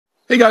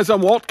Hey guys,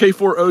 I'm Walt,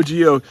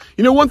 K4OGO.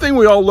 You know, one thing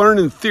we all learn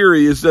in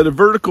theory is that a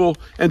vertical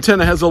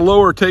antenna has a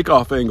lower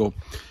takeoff angle.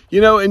 You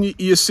know, and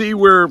you see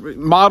where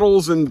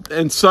models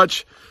and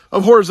such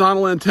of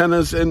horizontal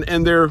antennas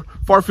and their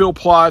far field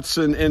plots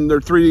and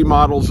their 3D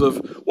models of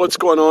what's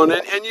going on.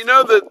 And you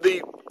know that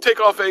the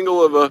takeoff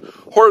angle of a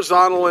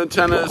horizontal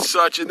antenna is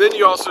such, and then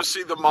you also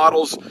see the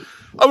models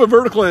of a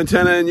vertical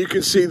antenna, and you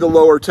can see the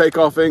lower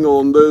takeoff angle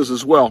on those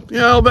as well. You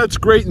know, that's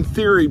great in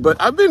theory, but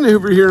I've been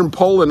over here in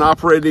Poland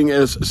operating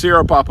as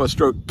Sierra Papa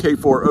stroke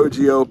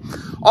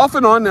K4OGO off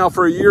and on now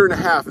for a year and a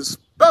half. It's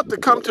about to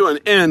come to an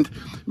end,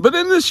 but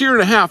in this year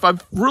and a half,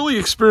 I've really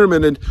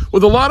experimented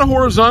with a lot of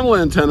horizontal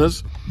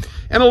antennas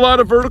and a lot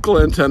of vertical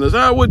antennas.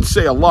 I wouldn't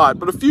say a lot,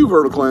 but a few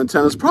vertical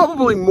antennas,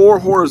 probably more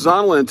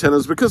horizontal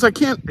antennas, because I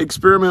can't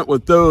experiment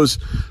with those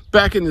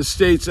back in the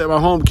States at my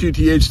home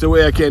QTH the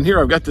way I can here.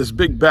 I've got this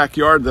big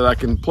backyard that I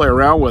can play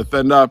around with.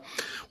 And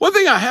one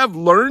thing I have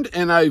learned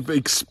and I've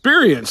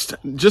experienced,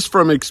 just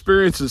from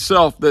experience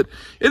itself, that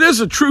it is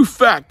a true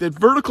fact that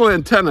vertical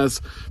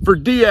antennas for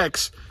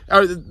DX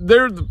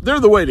they're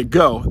the way to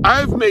go.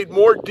 I've made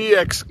more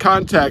DX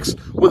contacts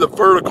with a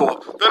vertical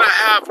than I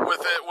have with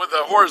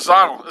a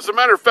horizontal. As a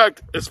matter of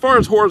fact, as far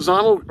as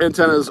horizontal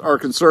antennas are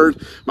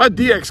concerned, my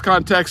DX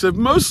contacts have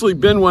mostly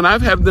been when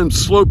I've had them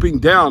sloping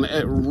down,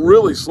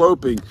 really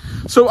sloping.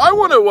 So I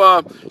want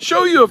to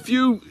show you a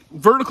few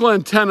vertical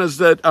antennas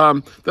that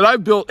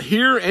I've built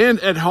here and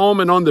at home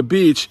and on the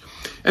beach.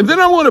 And then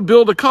I want to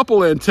build a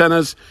couple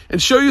antennas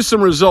and show you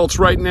some results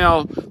right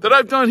now that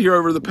I've done here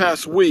over the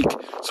past week.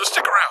 So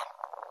stick around.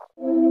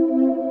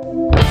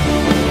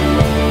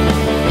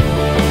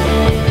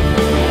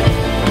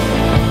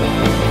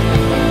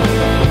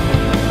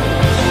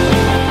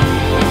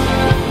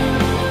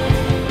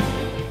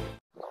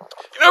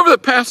 Over the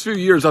past few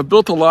years, I've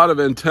built a lot of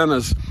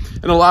antennas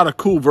and a lot of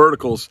cool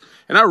verticals.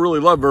 And I really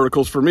love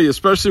verticals for me,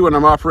 especially when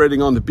I'm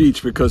operating on the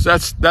beach, because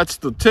that's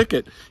the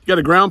ticket. You got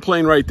a ground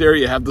plane right there.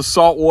 You have the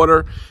salt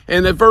water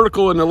and that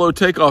vertical and the low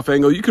takeoff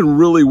angle. You can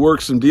really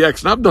work some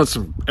DX. And I've done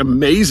some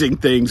amazing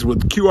things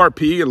with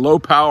QRP and low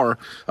power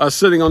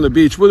sitting on the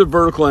beach with a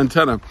vertical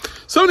antenna.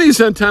 Some of these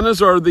antennas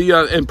are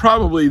and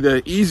probably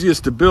the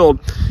easiest to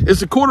build is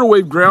the quarter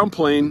wave ground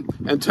plane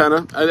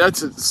antenna.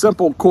 That's a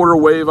simple quarter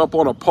wave up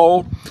on a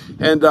pole.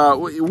 And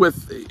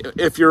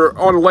if you're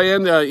on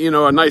land, you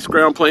know, a nice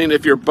ground plane.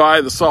 If you're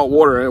by the salt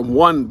water, and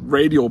one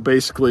radial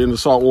basically in the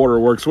salt water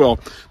works well.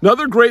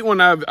 Another great one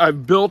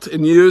I've built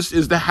and used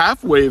is the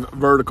half wave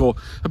vertical.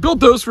 I built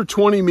those for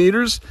 20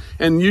 meters,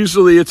 and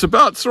usually it's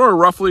about sort of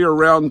roughly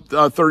around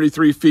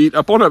 33 feet. I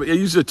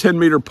use a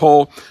 10-meter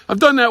pole. I've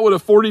done that with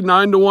a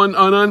 49-to-1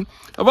 unun.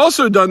 I've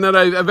also done that.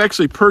 I've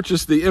actually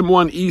purchased the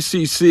M1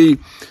 ECC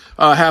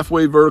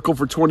halfway vertical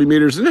for 20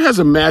 meters, and it has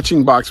a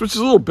matching box, which is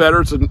a little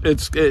better.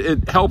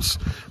 It helps.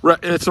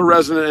 It's a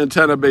resonant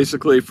antenna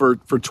basically for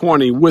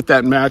 20 with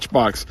that match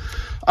box.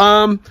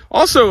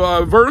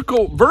 Also,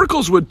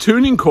 verticals with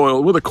tuning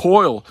coil, with a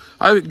coil.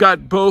 I've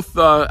got both.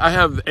 I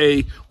have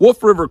a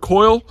Wolf River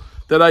coil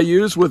that I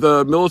use with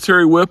a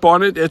military whip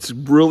on it. It's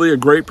really a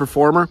great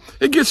performer.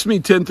 It gets me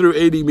 10 through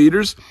 80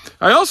 meters.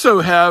 I also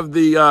have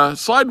the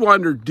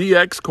Sidewinder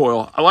DX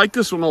coil. I like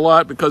this one a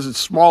lot because it's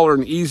smaller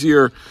and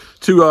easier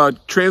to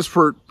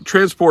transport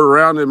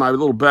around in my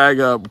little bag,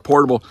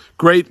 portable.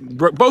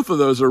 Both of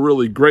those are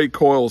really great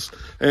coils,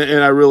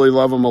 and I really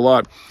love them a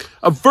lot.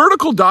 A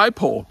vertical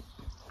dipole.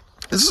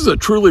 This is a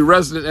truly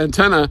resonant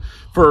antenna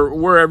for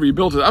wherever you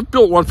built it. I've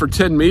built one for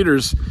 10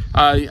 meters.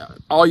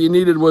 All you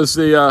needed was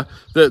the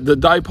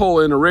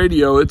dipole and a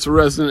radio. It's a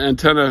resonant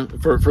antenna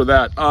for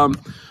that.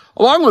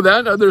 Along with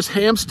that, there's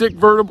ham stick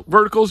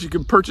verticals. You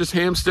can purchase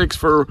ham sticks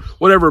for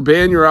whatever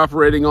band you're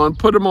operating on.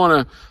 Put them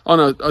on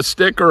a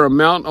stick or a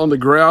mount on the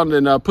ground,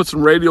 and put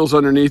some radials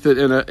underneath it.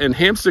 And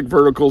ham stick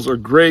verticals are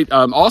great.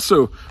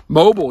 Also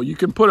mobile. You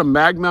can put a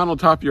mag mount on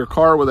top of your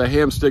car with a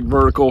ham stick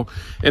vertical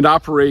and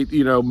operate,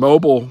 you know,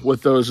 mobile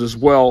with those as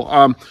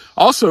well.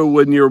 Also,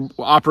 when you're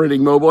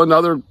operating mobile,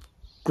 another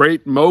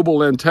great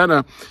mobile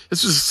antenna.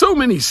 There's just so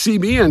many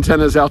CB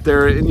antennas out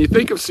there, and you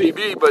think of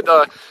CB,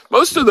 but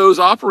most of those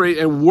operate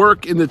and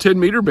work in the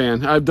 10-meter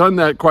band. I've done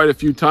that quite a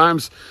few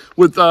times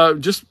with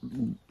just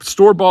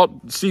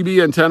store-bought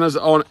CB antennas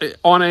on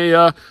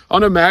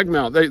a mag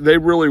mount. They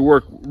really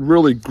work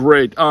really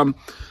great.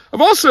 I've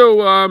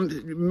also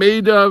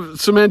made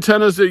some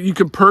antennas that you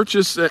can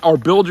purchase or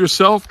build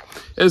yourself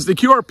as the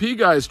QRP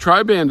Guys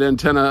tri-band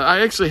antenna.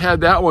 I actually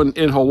had that one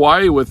in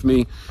Hawaii with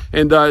me,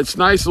 and it's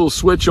nice little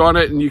switch on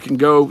it, and you can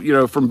go, you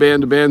know, from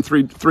band to band,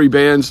 three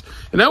bands,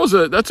 and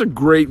that's a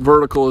great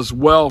vertical as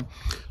well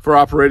for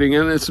operating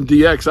in, and some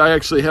DX. I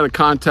actually had a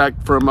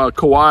contact from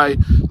Kauai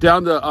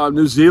down to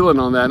New Zealand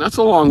on that, and that's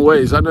a long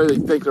ways. I know they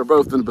think they're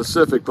both in the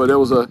Pacific, but I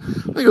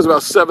think it was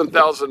about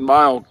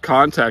 7,000-mile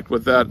contact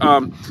with that.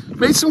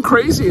 Made some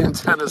crazy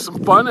antennas,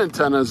 some fun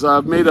antennas.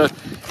 I've made a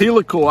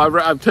helical.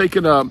 I've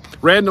taken a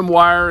random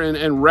wire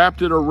and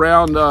wrapped it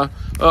around a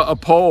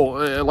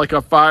pole, like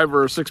a 5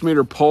 or 6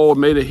 meter pole,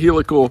 and made a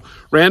helical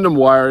random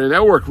wire, and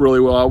that worked really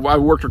well. I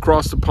worked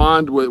across the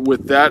pond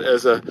with that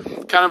as a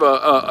kind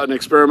of an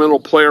experimental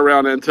play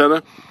around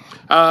antenna.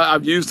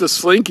 I've used a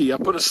slinky. I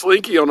put a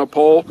slinky on a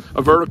pole,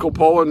 a vertical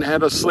pole, and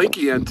had a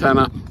slinky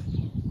antenna,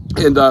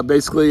 and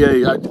basically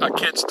a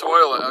kid's toy,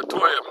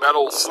 a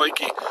metal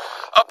slinky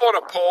up on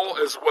a pole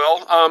as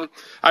well.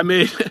 I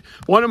made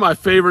one of my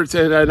favorites,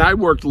 and I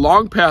worked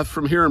long path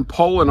from here in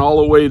Poland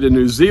all the way to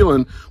New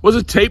Zealand, was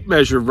a tape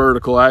measure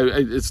vertical.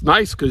 It's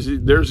nice because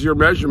there's your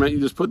measurement. You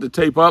just put the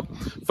tape up,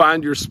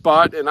 find your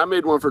spot, and I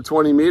made one for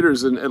 20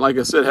 meters, and like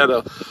I said, had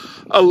a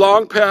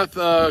long path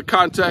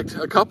contact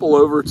a couple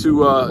over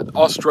to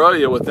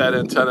Australia with that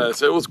antenna.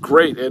 So it was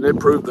great, and it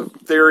proved the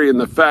theory and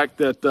the fact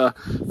that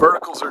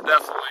verticals are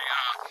definitely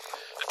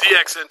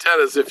DX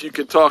antennas if you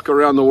could talk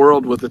around the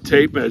world with a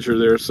tape measure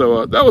there.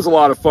 So that was a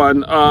lot of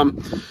fun.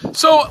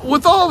 So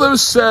with all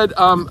those said,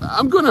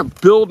 I'm going to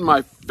build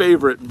my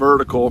favorite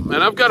vertical,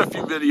 and I've got a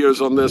few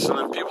videos on this, and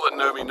then people that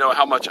know me know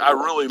how much I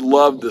really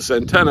love this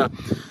antenna.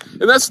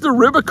 And that's the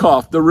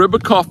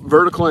Ribicoff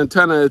vertical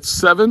antenna. It's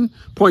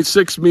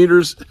 7.6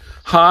 meters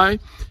high,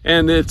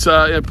 and it's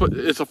a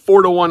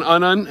 4-to-1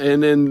 unun,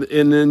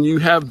 and then you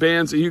have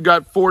bands. You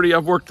got 40.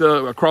 I've worked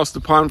across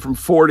the pond from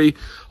 40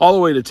 all the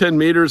way to 10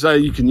 meters.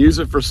 You can use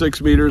it for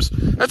 6 meters.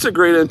 That's a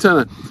great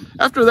antenna.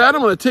 After that,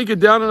 I'm going to take it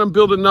down and I'm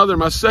build another.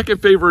 My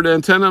second favorite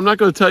antenna. I'm not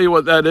going to tell you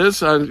what that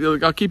is.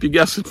 I'll keep you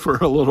guessing for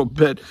a little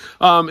bit.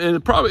 And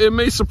it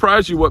may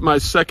surprise you what my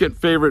second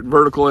favorite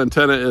vertical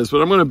antenna is,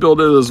 but I'm going to build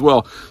it as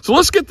well. So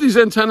let's get these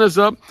antennas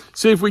up,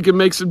 see if we can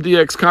make some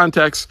DX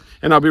contacts,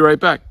 and I'll be right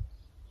back.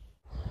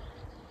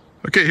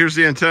 Okay, here's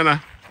the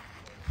antenna.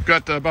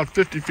 Got about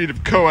 50 feet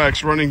of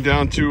coax running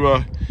down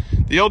to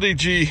the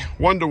LDG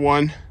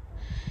 1-to-1.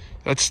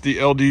 That's the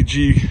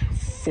LDG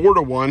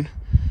 4-to-1.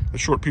 A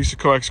short piece of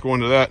coax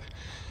going to that.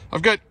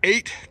 I've got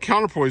 8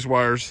 counterpoise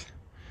wires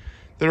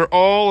that are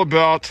all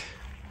about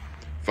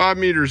 5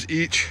 meters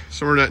each,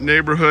 somewhere in that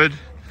neighborhood.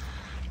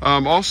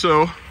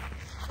 Also,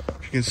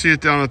 if you can see it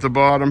down at the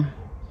bottom,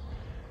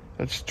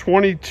 that's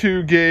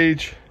 22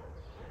 gauge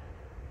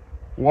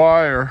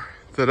wire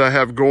that I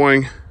have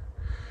going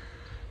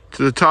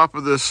to the top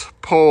of this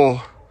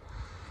pole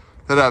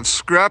that I've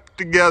scrapped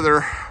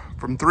together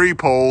from 3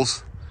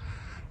 poles.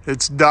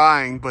 It's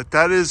dying, but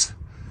that is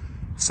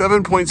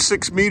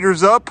 7.6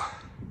 meters up,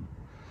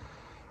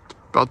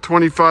 about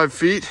 25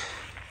 feet.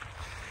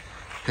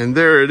 And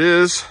there it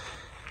is,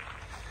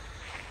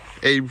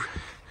 a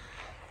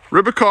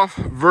Ribicoff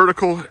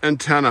vertical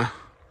antenna.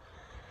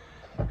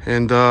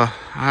 And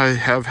I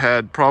have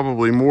had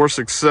probably more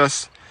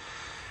success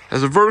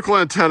as a vertical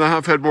antenna.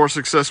 I've had more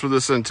success with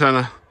this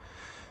antenna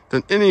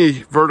than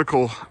any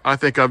vertical I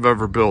think I've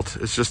ever built.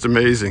 It's just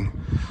amazing.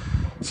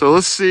 So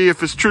let's see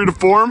if it's true to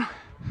form,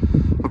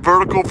 a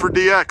vertical for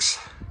DX.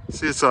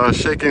 See, it's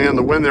shaking in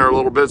the wind there a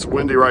little bit. It's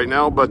windy right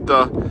now, but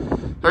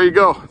there you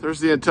go. There's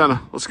the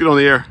antenna. Let's get on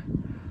the air.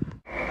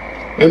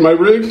 And my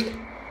rig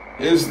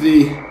is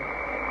the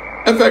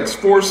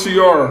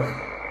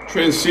FX4CR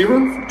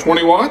transceiver for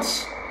 20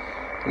 watts.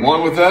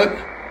 Along with that,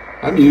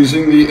 I'm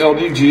using the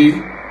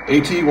LDG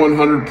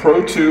AT100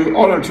 Pro 2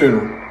 auto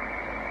tuner.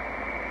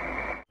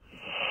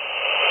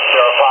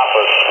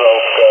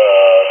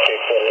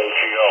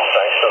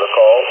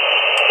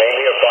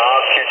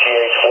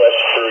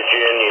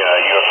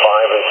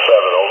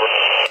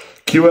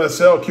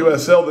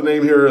 QSL, the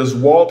name here is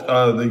Walt.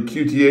 The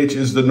QTH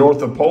is the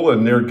north of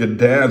Poland near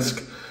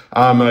Gdansk.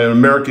 I'm an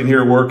American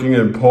here working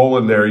in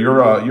Poland there.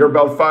 You're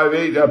about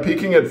 5'8",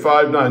 peaking at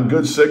 5'9".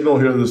 Good signal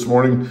here this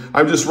morning.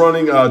 I'm just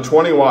running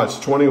 20 watts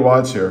here. Yeah,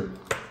 20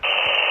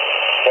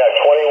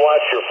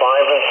 watts, you're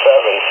 5 and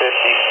 7,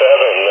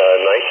 57.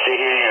 Nice to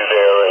hear you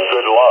there, and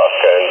good luck,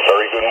 and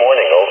very good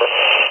morning, over.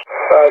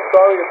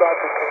 Sorry about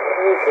the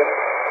confusion.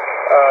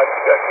 Are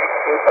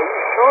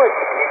you sure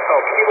it's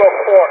Kilo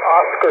 4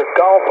 Oscar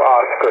Golf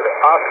Oscar?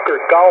 Oscar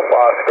Golf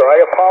Oscar.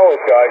 I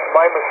apologize.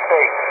 My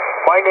mistake.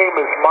 My name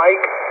is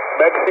Mike,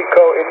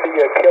 Mexico,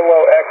 India,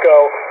 Kilo Echo.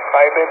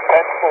 I'm in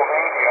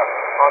Pennsylvania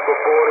on the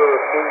border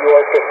of New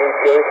York and New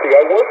Jersey.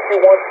 I worked you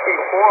once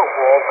before,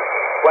 Walt,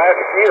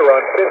 last year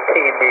on 15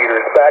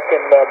 meters back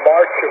in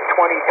March of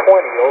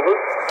 2020. Over.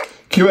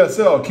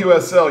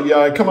 QSL, yeah,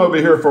 I come over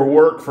here for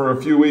work for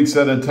a few weeks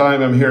at a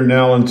time. I'm here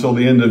now until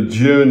the end of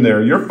June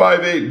there. You're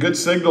 5'8", good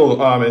signal.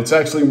 It's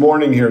actually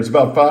morning here. It's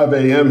about 5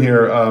 a.m.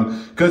 here.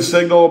 Good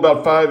signal,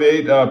 about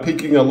 5'8",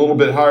 peaking a little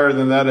bit higher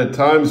than that at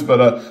times.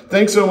 But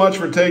thanks so much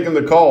for taking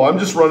the call. I'm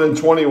just running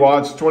 20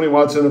 watts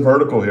in the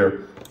vertical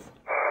here.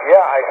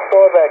 Yeah, I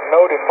saw that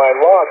note in my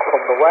log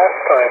from the last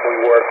time we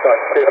worked on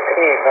 15.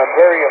 I'm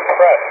very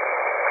impressed.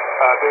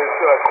 There's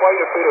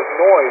quite a bit of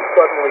noise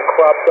suddenly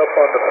cropped up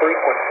on the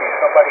frequency.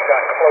 Somebody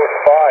got close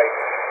by.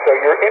 So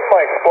you're in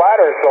my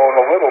splatter zone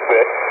a little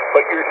bit,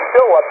 but you're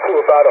still up to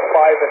about a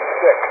 5 and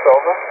 6,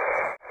 over.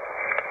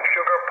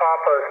 Sugar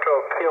Papa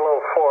stroke Kilo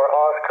 4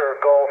 Oscar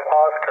Golf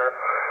Oscar,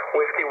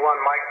 Whiskey 1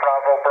 Mike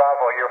Bravo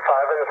Bravo. You're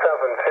 5 and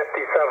 7,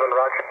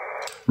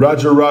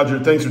 Roger, Roger.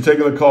 Thanks for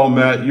taking the call,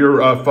 Matt. You're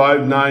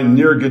 5'9",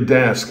 near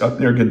Gdansk, up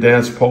near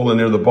Gdansk, Poland,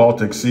 near the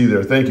Baltic Sea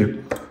there. Thank you.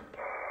 Okay, thank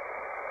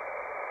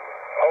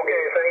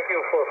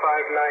you for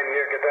 5'9"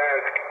 near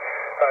Gdansk,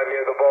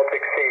 near the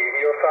Baltic Sea.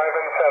 You're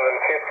 5'7",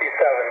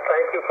 57.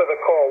 Thank you for the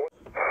call.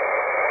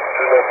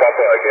 Sugar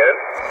Papa again?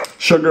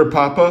 Sugar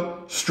Papa,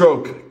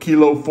 stroke,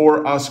 Kilo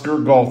 4, Oscar,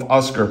 Golf,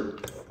 Oscar. Okay,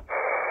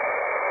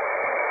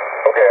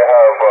 I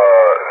have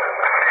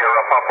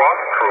Sierra Papa,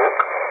 stroke,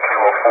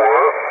 Kilo 4,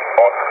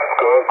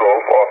 Oscar,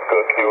 Golf,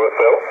 Oscar,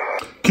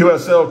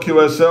 QSL.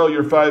 QSL,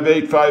 you're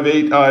 5'8",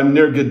 5'8",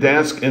 near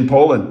Gdansk in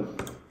Poland.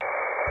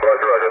 Roger,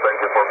 Roger,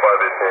 thank you for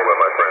 5'8" Poland,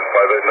 my friend.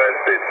 5'8" 9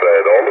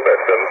 stateside, all the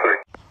best, 7-3.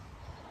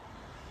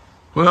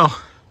 Well,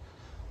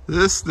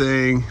 this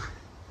thing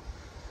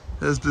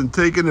has been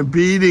taking a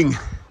beating.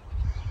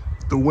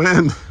 The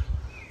wind,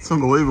 it's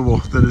unbelievable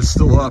that it's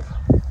still up.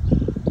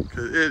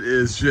 It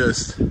is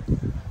just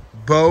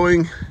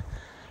bowing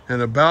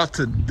and about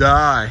to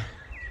die.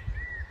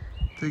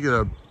 Taking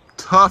a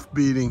tough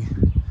beating.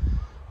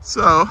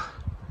 So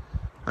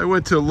I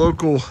went to a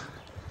local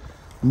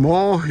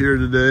mall here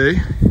today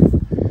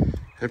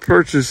and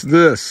purchased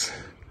this.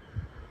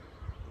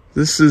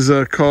 This is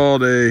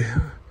called a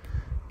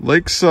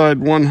Lakeside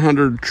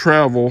 100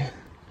 Travel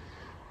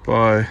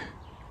by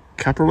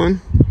Kapperlin.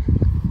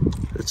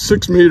 It's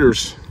 6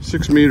 meters,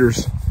 6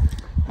 meters.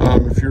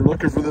 If you're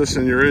looking for this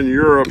and you're in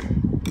Europe,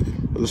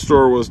 the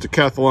store was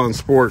Decathlon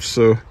Sports.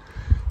 So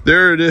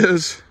there it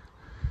is,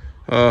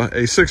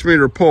 a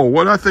 6-meter pole.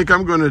 What I think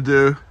I'm going to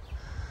do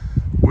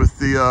with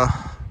the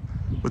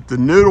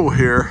noodle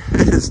here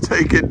is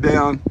take it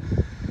down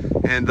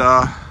and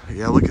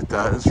yeah, look at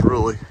that. It's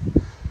really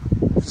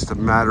just a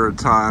matter of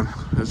time.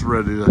 It's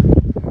ready to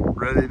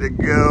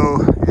go,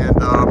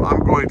 and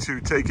I'm going to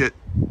take it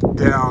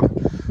down,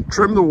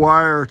 trim the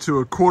wire to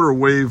a 1/4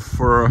 wave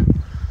for a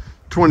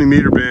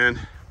 20-meter band.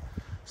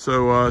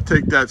 So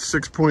take that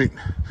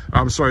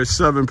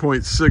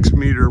 7.6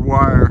 meter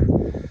wire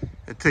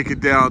and take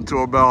it down to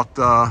about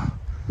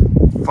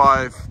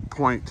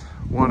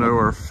 5.10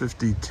 or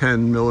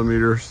 5010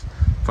 millimeters,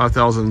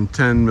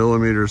 5010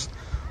 millimeters.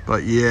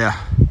 But yeah,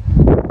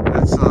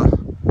 that's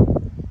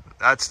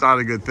not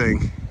a good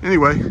thing.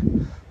 Anyway,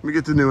 let me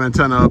get the new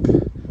antenna up.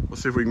 We'll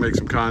see if we can make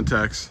some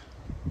contacts.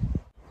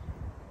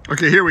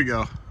 Okay, here we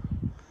go.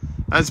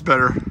 That's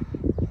better.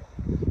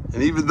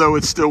 And even though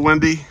it's still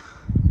windy,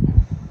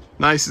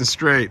 nice and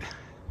straight.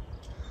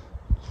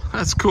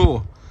 That's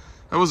cool.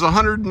 That was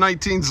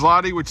 119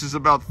 zloty, which is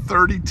about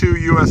 32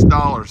 US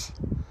dollars.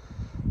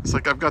 It's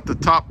like I've got the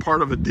top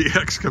part of a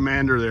DX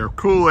Commander there.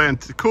 Cool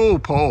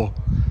pole.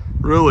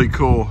 Really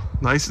cool.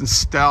 Nice and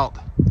stout.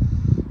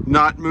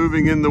 Not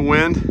moving in the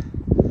wind.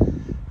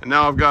 And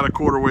now I've got a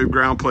 1/4 wave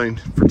ground plane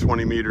for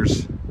 20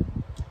 meters.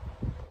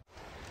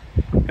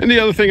 And the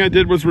other thing I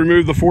did was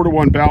remove the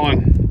 4-to-1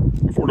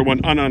 balun,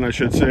 4-to-1 unun, I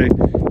should say,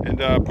 and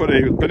put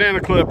a banana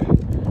clip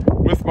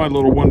with my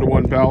little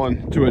 1-to-1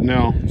 balun to it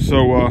now.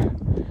 So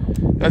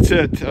that's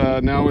it.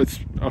 Now it's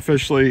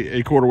officially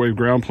a 1/4 wave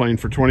ground plane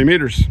for 20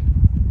 meters.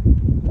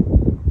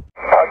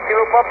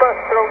 Kilo Papa,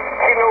 stroke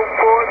Kilo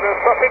 4, the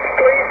suffix,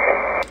 please.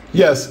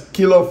 Yes,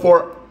 Kilo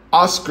 4,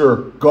 Oscar,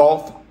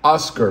 Golf,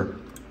 Oscar.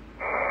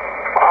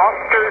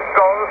 Oscar,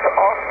 Golf,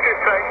 Oscar,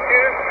 thank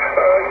you.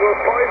 You're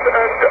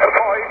 5'5"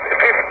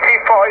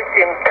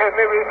 in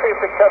Tenerife,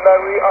 the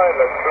Canary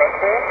Islands, right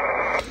there?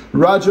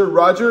 Roger,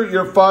 Roger,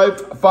 you're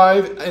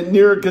 5'5"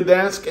 near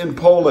Gdansk in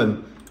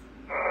Poland.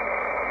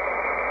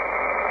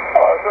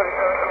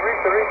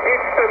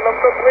 Repeat the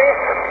number,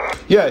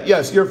 please.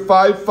 Yes, you're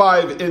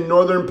 5'5" in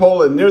northern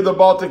Poland, near the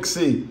Baltic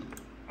Sea.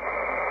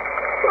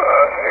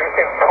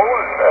 In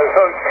Poland,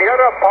 so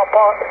Sierra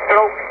Papa,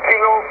 stroke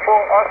Kilo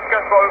 4,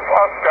 Oscar, Golf,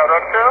 Oscar,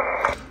 Roger?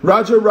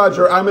 Roger,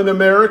 Roger, I'm an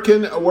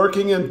American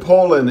working in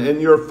Poland,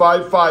 and you're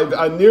 5'5",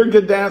 near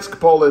Gdansk,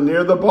 Poland,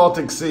 near the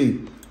Baltic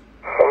Sea.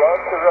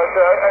 Roger,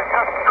 Roger, I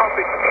can't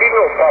copy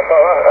Kilo Papa,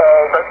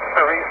 that's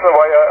the reason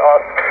why I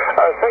asked.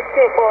 Thank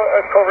you for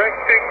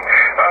correcting.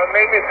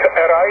 Name is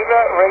Raina,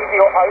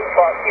 Radio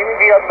Alpha,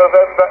 India,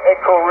 November,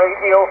 Echo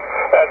Radio,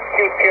 at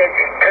QTH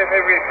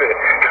Tenerife.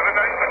 Have a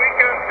nice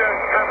weekend,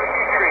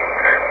 73.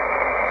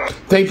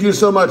 Thank you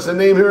so much. The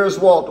name here is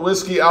Walt,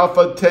 Whiskey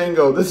Alpha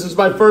Tango. This is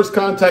my first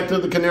contact to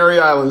the Canary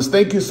Islands.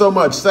 Thank you so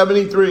much.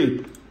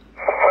 73. 73.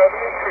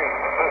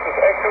 This is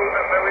Echo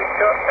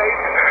America 8,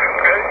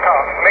 Delta,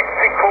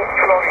 Mexico,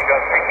 Florida,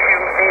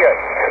 CQZ8.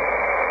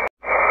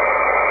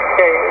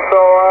 Okay, so,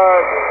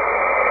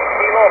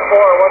 Kilo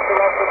 4, what's the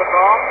rest of the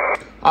call?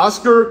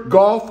 Oscar,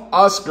 Golf,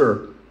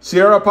 Oscar.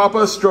 Sierra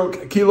Papa,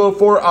 stroke Kilo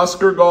 4,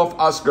 Oscar, Golf,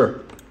 Oscar.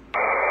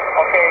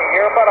 Okay,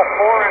 you're about a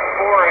 4 and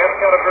 4. I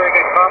haven't got a very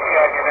good copy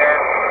on you there.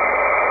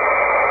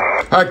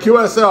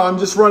 QSL, I'm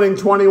just running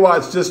 20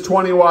 watts, just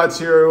 20 watts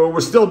here.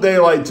 We're still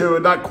daylight too,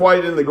 not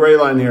quite in the gray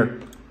line here.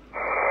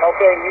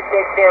 Okay, you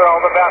take care.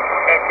 All the best.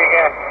 Thanks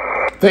again.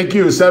 Thank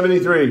you,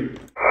 73.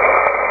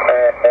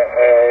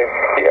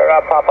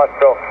 Sierra Papa,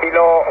 stroke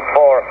Kilo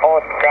 4,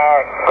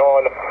 Oscar,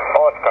 Golf,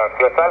 Oscar.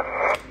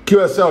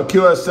 QSL.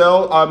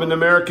 QSL. I'm an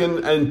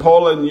American in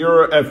Poland.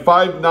 You're at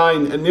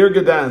 5'9" and near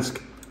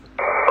Gdansk.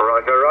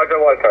 Roger,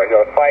 Walter.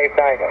 You're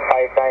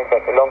 5'9",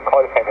 but the long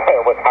call center.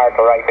 It was hard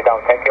to write it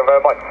down. Thank you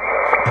very much.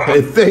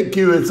 Hey, thank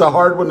you. It's a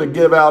hard one to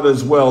give out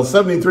as well.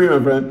 73,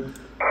 my friend.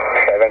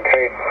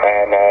 73,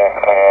 and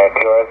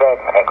QRZ,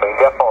 echoing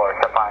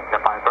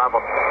Japan, Bravo.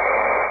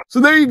 So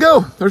there you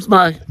go. There's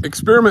my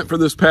experiment for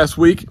this past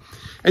week.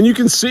 And you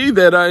can see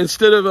that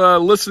instead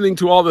of listening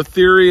to all the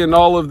theory and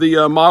all of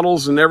the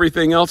models and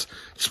everything else,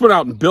 I just went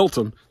out and built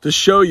them to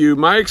show you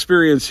my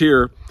experience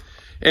here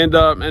and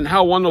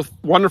how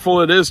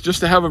wonderful it is just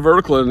to have a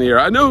vertical in the air.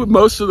 I know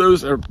most of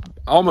those, or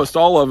almost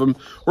all of them,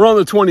 were on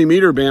the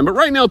 20-meter band, but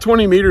right now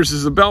 20 meters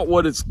is about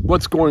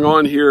what's going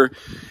on here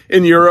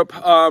in Europe.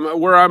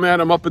 Where I'm at,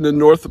 I'm up in the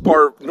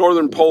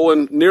northern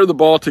Poland, near the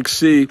Baltic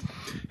Sea.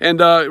 And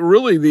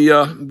really,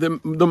 the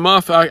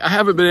muff, I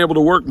haven't been able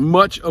to work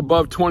much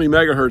above 20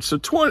 megahertz. So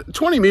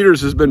 20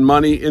 meters has been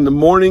money in the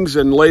mornings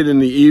and late in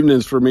the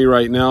evenings for me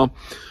right now.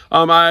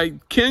 I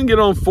can get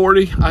on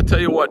 40. I tell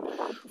you what,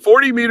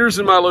 40 meters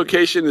in my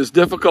location is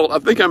difficult. I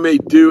think I may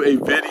do a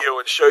video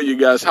and show you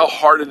guys how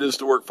hard it is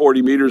to work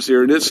 40 meters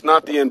here. And it's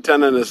not the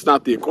antenna and it's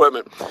not the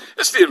equipment.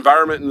 It's the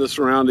environment and the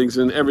surroundings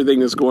and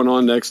everything that's going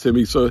on next to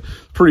me. So it's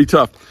pretty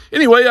tough.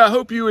 Anyway, I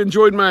hope you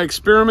enjoyed my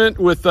experiment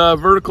with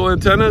vertical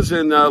antennas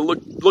and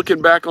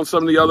looking back on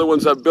some of the other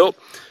ones I've built.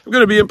 I'm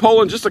going to be in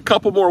Poland just a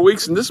couple more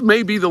weeks, and this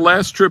may be the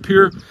last trip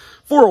here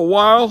for a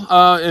while,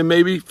 and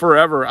maybe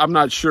forever. I'm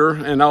not sure,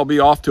 and I'll be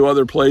off to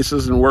other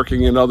places and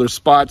working in other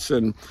spots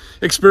and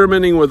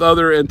experimenting with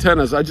other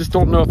antennas. I just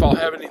don't know if I'll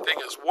have anything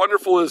as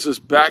wonderful as this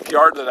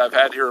backyard that I've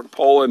had here in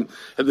Poland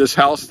at this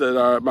house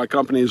that my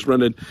company has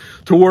rented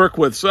to work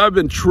with. So I've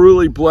been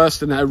truly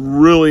blessed, and I've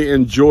really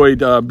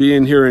enjoyed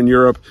being here in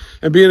Europe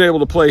and being able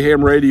to play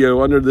ham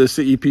radio under this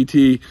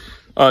EPT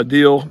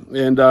deal.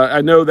 And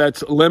I know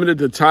that's limited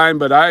to time,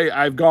 but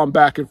I've gone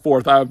back and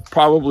forth. I've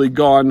probably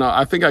gone,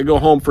 I think I go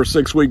home for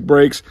 6-week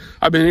breaks.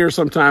 I've been here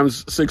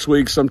sometimes 6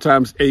 weeks,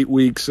 sometimes 8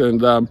 weeks.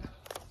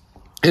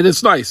 And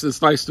it's nice.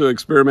 It's nice to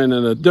experiment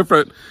in a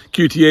different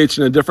QTH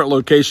in a different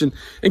location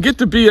and get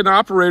to be an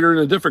operator in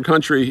a different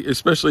country,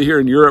 especially here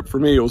in Europe. For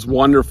me, it was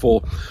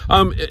wonderful.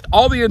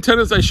 All the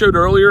antennas I showed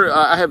earlier,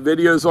 I have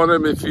videos on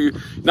them. If you're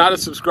not a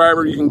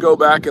subscriber, you can go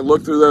back and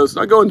look through those.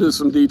 I go into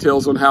some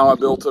details on how I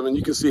built them, and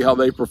you can see how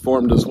they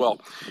performed as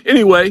well.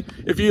 Anyway,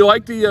 if you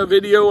like the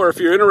video or if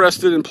you're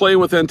interested in playing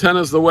with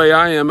antennas the way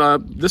I am,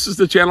 this is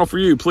the channel for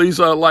you. Please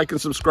like and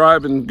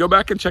subscribe and go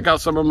back and check out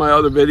some of my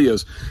other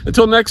videos.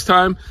 Until next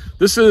time,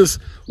 this is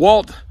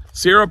Walt,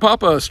 Sierra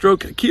Papa,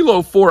 stroke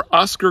Kilo 4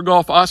 Oscar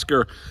Golf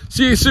Oscar.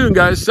 See you soon,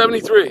 guys.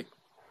 73.